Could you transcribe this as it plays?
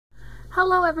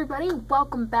Hello everybody,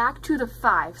 welcome back to the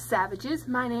 5 Savages.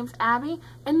 My name's Abby,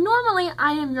 and normally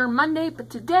I am your Monday, but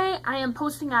today I am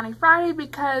posting on a Friday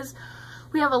because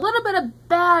we have a little bit of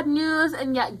bad news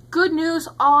and yet good news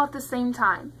all at the same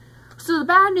time. So the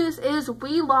bad news is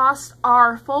we lost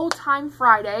our full-time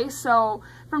Friday, so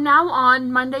from now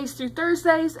on, Mondays through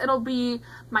Thursdays, it'll be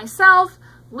myself,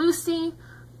 Lucy,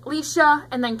 Alicia,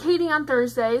 and then Katie on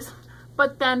Thursdays.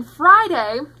 But then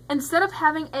Friday, instead of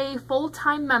having a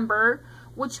full-time member,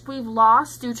 which we've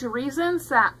lost due to reasons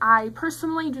that I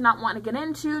personally do not want to get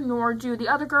into, nor do the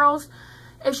other girls,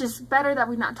 it's just better that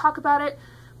we not talk about it.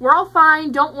 We're all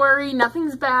fine, don't worry,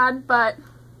 nothing's bad, but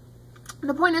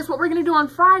the point is what we're going to do on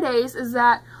Fridays is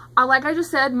that, like I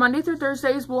just said, Monday through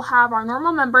Thursdays we'll have our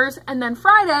normal members, and then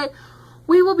Friday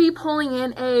we will be pulling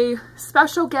in a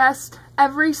special guest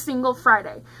every single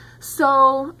Friday.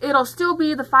 So it'll still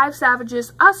be the 5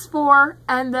 Savages, us 4,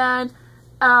 and then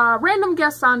random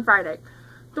guests on Friday.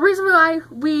 The reason why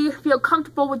we feel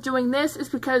comfortable with doing this is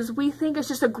because we think it's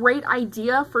just a great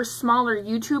idea for smaller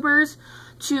YouTubers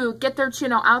to get their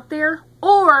channel out there.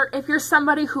 Or if you're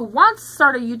somebody who wants to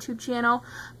start a YouTube channel,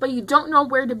 but you don't know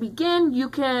where to begin, you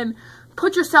can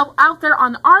put yourself out there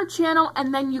on our channel,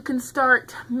 and then you can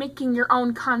start making your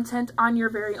own content on your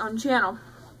very own channel.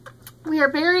 We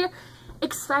are very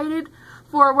excited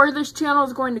for where this channel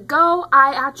is going to go.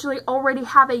 I actually already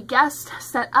have a guest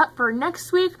set up for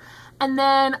next week, and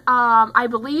then I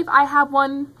believe I have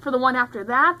one for the one after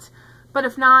that, but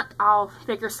if not, I'll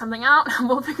figure something out.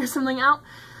 We'll figure something out.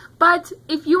 But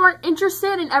if you are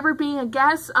interested in ever being a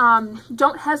guest,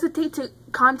 don't hesitate to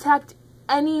contact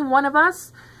any one of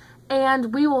us,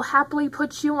 and we will happily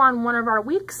put you on one of our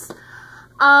weeks.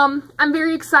 I'm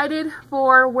very excited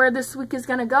for where this week is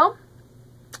going to go.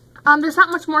 There's not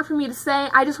much more for me to say.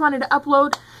 I just wanted to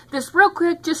upload this real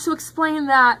quick just to explain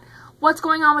that what's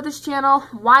going on with this channel,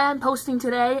 why I'm posting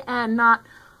today, and not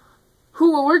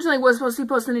who originally was supposed to be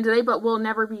posting today, but will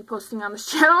never be posting on this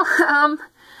channel.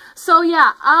 So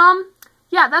yeah,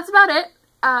 that's about it.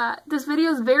 This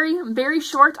video is very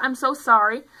short. I'm so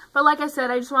sorry. But like I said,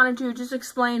 I just wanted to just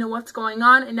explain what's going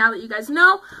on, and now that you guys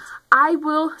know, I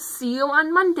will see you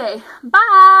on Monday.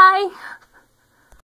 Bye!